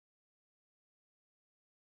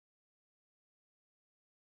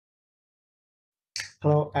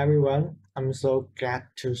Hello everyone, I'm so glad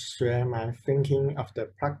to share my thinking of the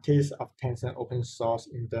practice of Tencent open source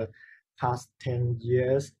in the past 10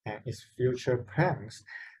 years and its future plans.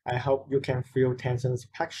 I hope you can feel Tencent's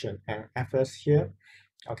passion and efforts here.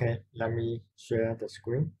 Okay, let me share the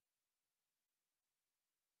screen.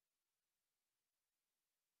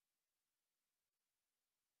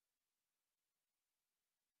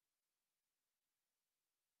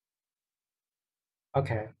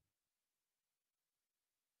 Okay,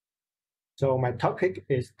 so my topic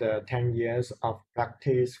is the 10 years of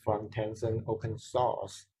practice from Tencent open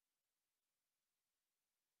source.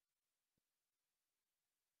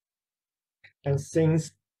 And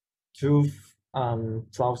since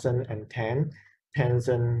 2010,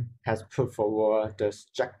 Tencent has put forward the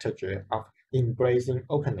strategy of embracing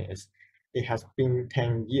openness. It has been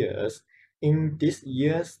 10 years. In these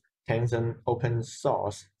years, Tencent open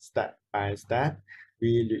source step by step.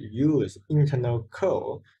 We use internal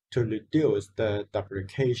code to reduce the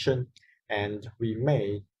duplication, and we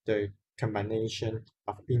made the combination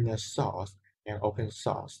of inner source and open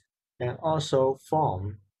source, and also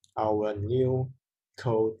form our new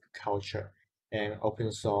code culture and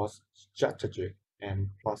open source strategy and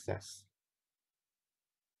process.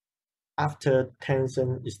 After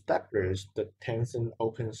Tencent established the Tencent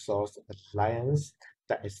Open Source Alliance,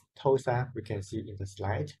 that is TOSA, we can see in the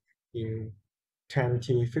slide, in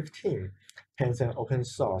 2015, Tencent Open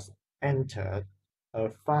Source entered a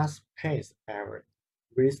fast-paced era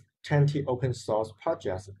with 20 open source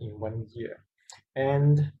projects in 1 year.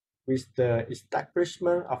 And with the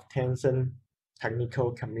establishment of Tencent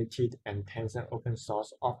Technical Committee and Tencent Open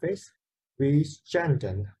Source Office, we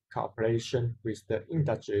strengthened cooperation with the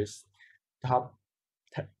industry's top,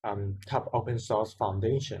 top open source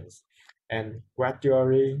foundations and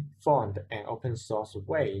gradually formed an open source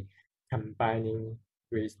way combining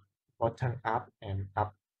with bottom-up and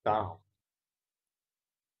up-down.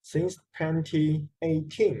 Since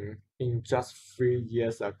 2018, in just 3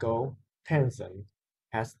 years ago, Tencent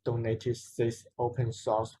has donated 6 open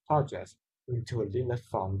source projects into Linux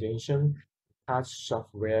Foundation, Arch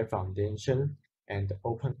Software Foundation, and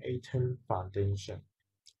Open18 Foundation.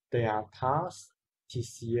 They are TAS,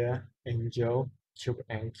 TCA, Angel,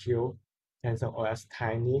 CubeNQ, TensorOS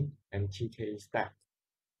Tiny, and TK Stack.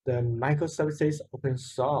 The microservices open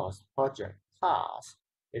source project TAS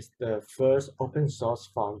is the first open source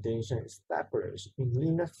foundation established in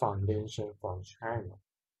Linux Foundation from China,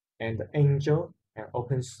 and the Angel, an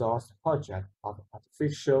open source project of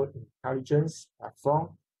artificial intelligence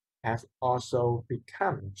platform, has also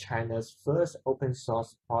become China's first open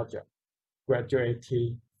source project,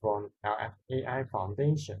 graduating from LFAI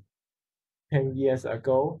Foundation. 10 years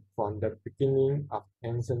ago, from the beginning of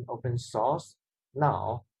Tencent open source,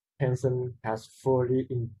 now Tencent has fully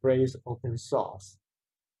embraced open source.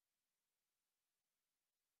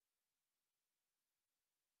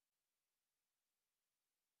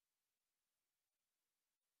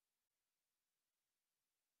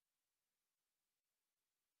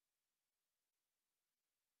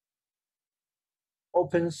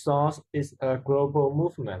 Open source is a global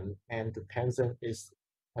movement, and Tencent is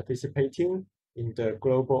participating in the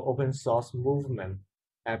global open source movement.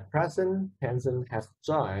 At present, Tencent has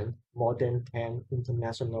joined more than 10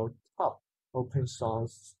 international top open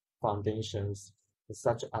source foundations,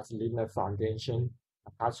 such as Linux Foundation,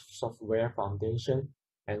 Apache Software Foundation,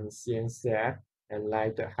 and CNCF, and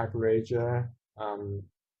like the Hyperledger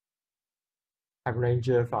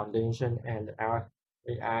Foundation and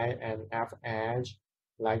AI and F-Edge,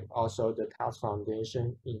 like also the Task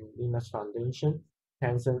Foundation in Linux Foundation.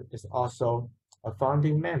 Tencent is also a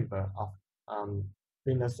founding member of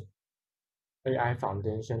Linux AI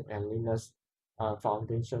Foundation and Linux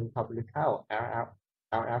Foundation Public Health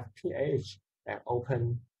LFPH and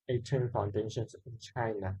Open 18 foundations in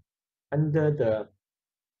China. Under the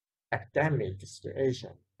academic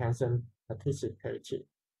situation, Tencent participated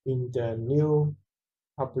in the new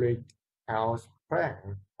Public Health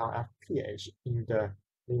Plan (RFPH) in the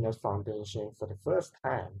Linux Foundation for the first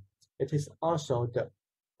time. It is also the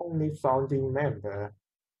only founding member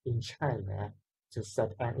in China to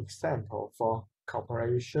set an example for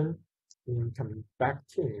cooperation in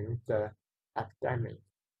combating the epidemic.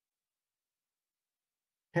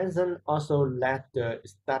 Tencent also led the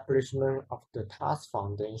establishment of the Task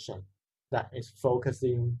Foundation that is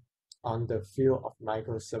focusing on the field of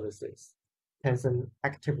microservices. Tencent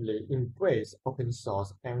actively embraced open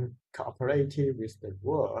source and cooperated with the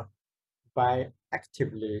world by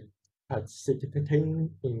actively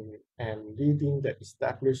participating in and leading the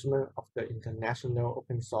establishment of the International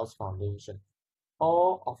Open Source Foundation.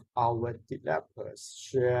 All of our developers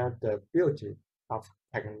share the beauty of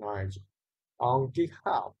technology. On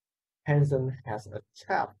GitHub, Tencent has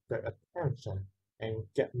attracted the attention and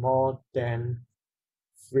get more than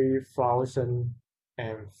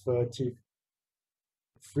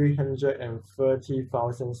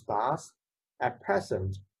 330,000 stars. At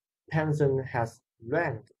present, Tencent has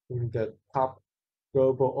ranked in the top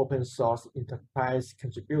global open source enterprise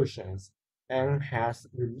contributions and has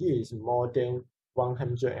released more than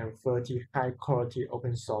 130 high-quality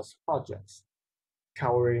open source projects,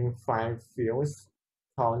 covering 5 fields: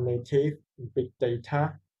 cloud native, big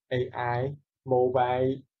data, AI,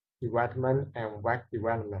 mobile development, and web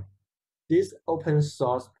development. These open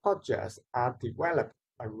source projects are developed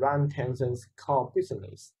around Tencent's core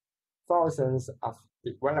business. Thousands of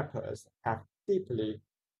developers have deeply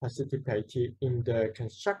participated in the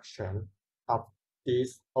construction of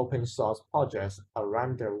these open source projects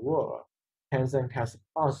around the world. Tencent has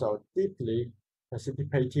also deeply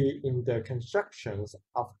participated in the constructions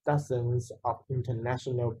of dozens of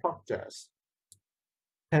international projects.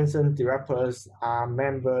 Tencent developers are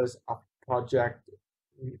members of Project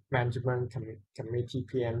Management Committee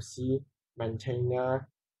 (PMC), maintainer,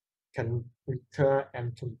 contributor,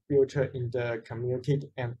 and contributor in the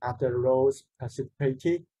community, and other roles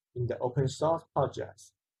participated in the open source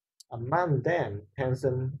projects. Among them,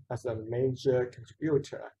 Tencent, as a major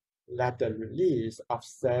contributor, led the release of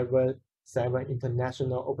seven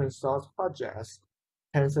international open source projects.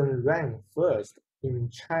 Tencent ranked first in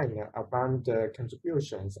China among the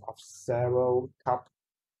contributions of several top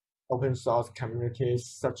open source communities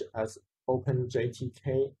such as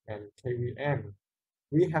OpenJTK and KVM.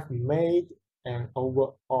 We have made an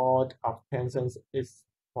overhaul of Tencent's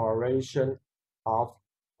exploration of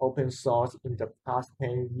open source in the past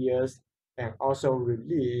 10 years and also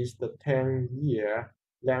released the 10-year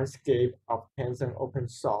landscape of Tencent open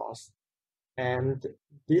source. And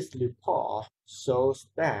this report shows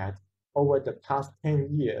that over the past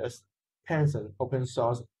 10 years, Tencent open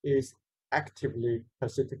source is actively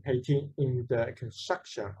participating in the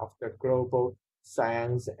construction of the global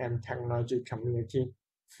science and technology community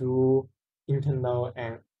through internal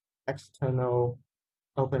and external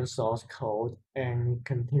open source code and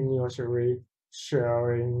continuously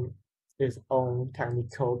sharing its own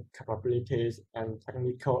technical capabilities and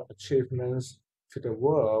technical achievements to the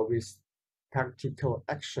world with practical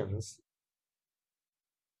actions.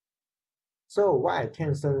 So why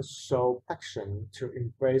Tencent show passion to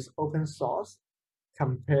embrace open source?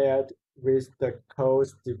 Compared with the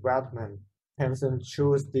code development, Tencent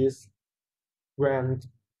chose this grand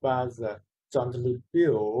bazaar jointly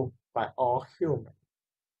built by all humans,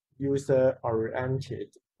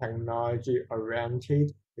 user-oriented,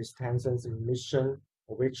 technology-oriented is Tencent's mission,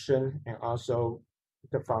 vision, and also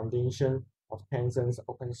the foundation of Tencent's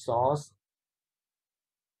open source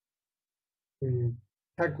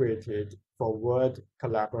integrated forward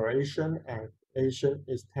collaboration and creation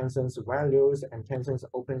is Tencent's values and Tencent's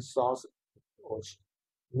open source approach.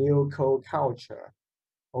 New code culture,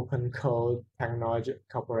 open code technology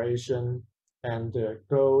cooperation, and the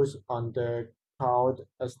growth on the cloud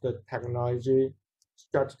as the technology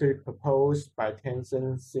strategy proposed by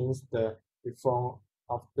Tencent since the reform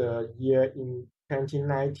of the year in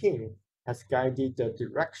 2019 has guided the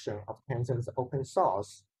direction of Tencent's open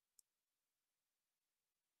source.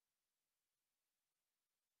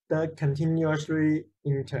 The continuous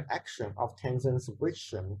interaction of Tencent's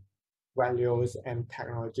vision, values, and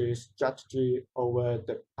technology strategy over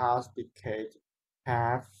the past decade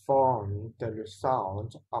have formed the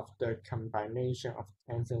result of the combination of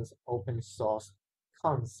Tencent's open source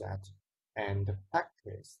concept and the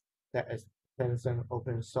practice that is Tencent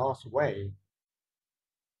open source way.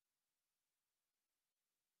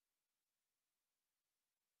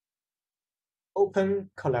 Open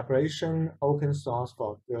collaboration, open source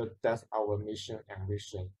for good, that's our mission and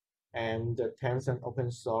vision. And the Tencent open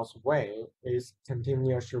source way is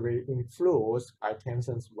continuously influenced by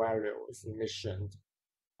Tencent's values, mission,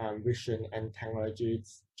 and vision and technology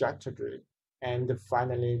strategy, and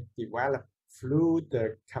finally developed through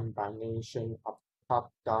the combination of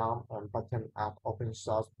top-down and bottom-up open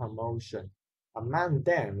source promotion. Among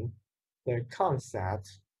them, the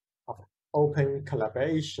concept of open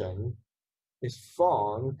collaboration is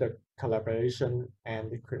formed the collaboration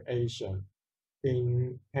and the creation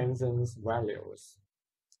in Tencent's values.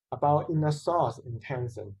 About inner source in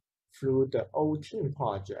Tencent, through the O-Team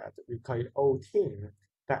project, we call it O-Team,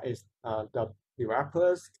 that is the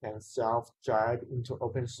developers can self-drive into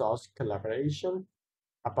open source collaboration.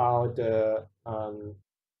 About the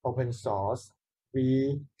open source,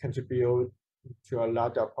 we contribute to a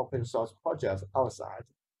lot of open source projects outside.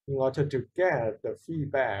 in order to get the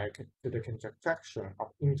feedback to the construction of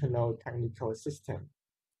internal technical system.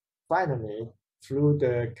 Finally, through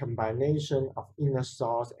the combination of inner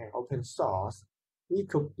source and open source, we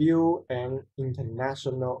could build an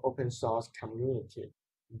international open source community,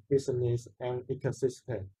 business, and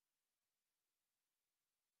ecosystem.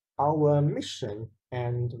 Our mission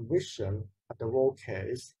and vision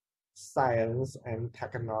advocates science and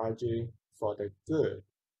technology for the good,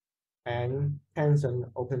 and Tencent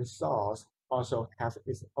Open Source also has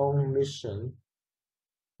its own mission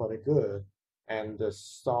for the good, and the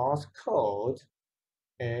source code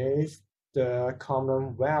is the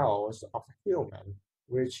commonwealth of human,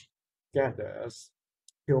 which gathers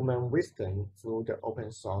human wisdom through the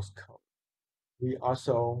open source code. We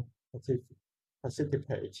also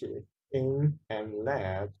participated in and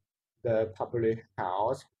led the public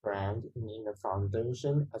health grant in the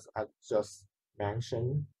foundation, as I just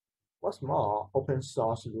mentioned. What's more, open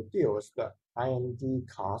source reduce the R&D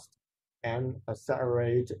cost and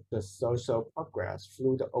accelerate the social progress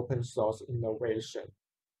through the open source innovation.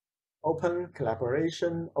 Open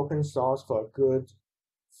collaboration, open source for good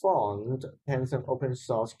fund Tencent open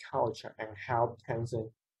source culture and help Tencent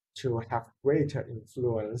to have greater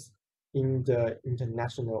influence in the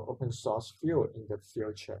international open source field in the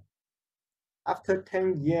future. After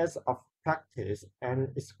 10 years of practice and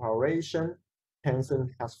exploration,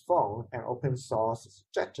 Tencent has formed an open source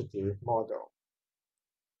strategy model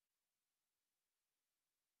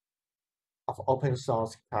of open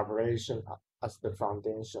source collaboration as the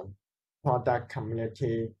foundation. Product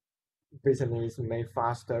community business make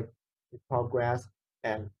faster progress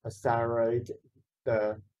and accelerate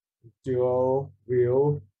the dual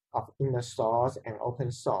view of inner source and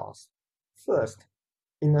open source. First,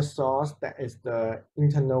 inner source, that is the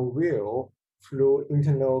internal view through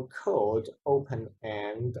internal code, open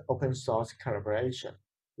and open source collaboration,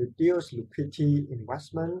 reduce liquidity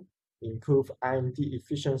investment, improve R&D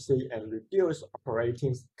efficiency, and reduce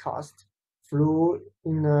operating costs. Through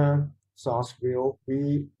inner source view,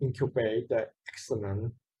 we incubate the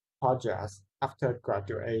excellent projects after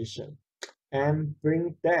graduation and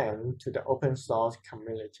bring them to the open source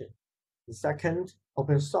community. The second,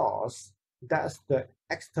 open source, that's the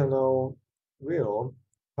external view,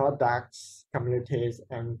 products, communities,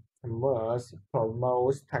 and commerce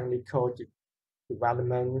promotes technical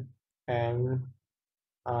development and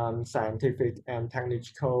scientific and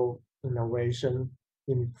technical innovation,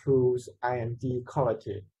 improves R&D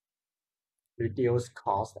quality, reduce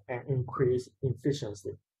cost, and increase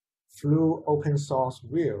efficiency. Through open source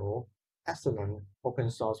view, excellent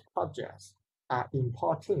open source projects are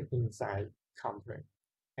important inside company.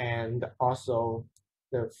 And also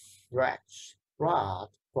the fresh blood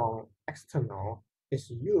from external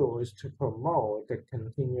is used to promote the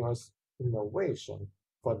continuous innovation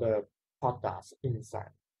for the products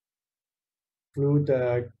inside. Through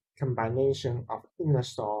the combination of inner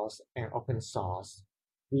source and open source,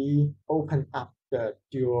 we open up the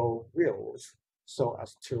dual views so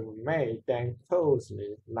as to make them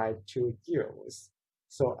closely like two gears,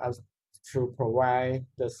 so as to provide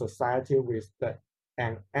the society with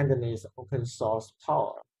an endless open source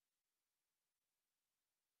power.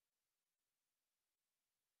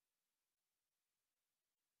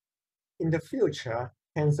 In the future,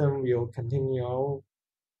 Tencent will continue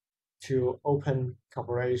to open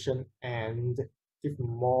cooperation and give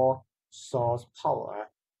more source power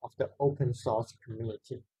of the open source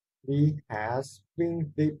community. We has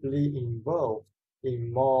been deeply involved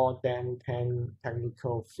in more than 10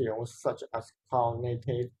 technical fields such as cloud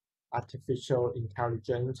native, artificial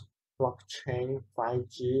intelligence, blockchain,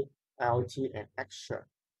 5G, IoT, and X-ray.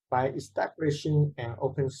 By establishing an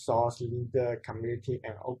open source leader community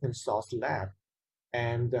and open source lab,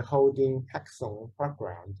 and holding hackathon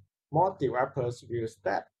program, more developers will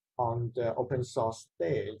step on the open source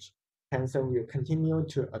stage. Tencent will continue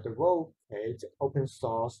to advocate open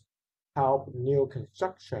source, help new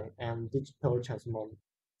construction and digital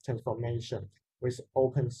transformation with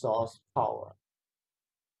open source power.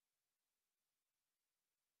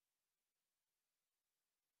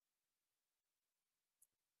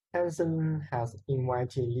 Tencent has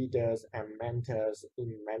invited leaders and mentors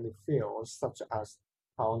in many fields such as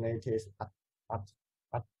cloud-native art-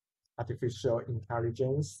 art- artificial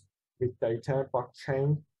intelligence, big data,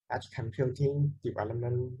 blockchain, edge computing,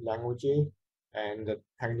 development language, and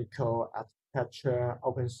technical architecture,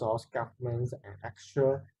 open source governance, and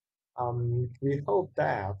extra. We hope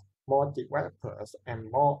that more developers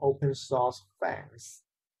and more open source fans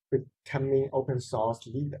becoming open source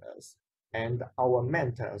leaders, and our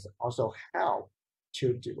mentors also help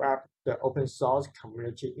to develop the open source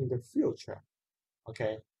community in the future.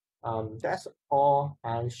 Okay, That's all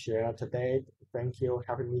I share today. Thank you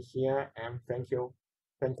having me here, and thank you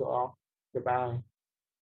all. Goodbye.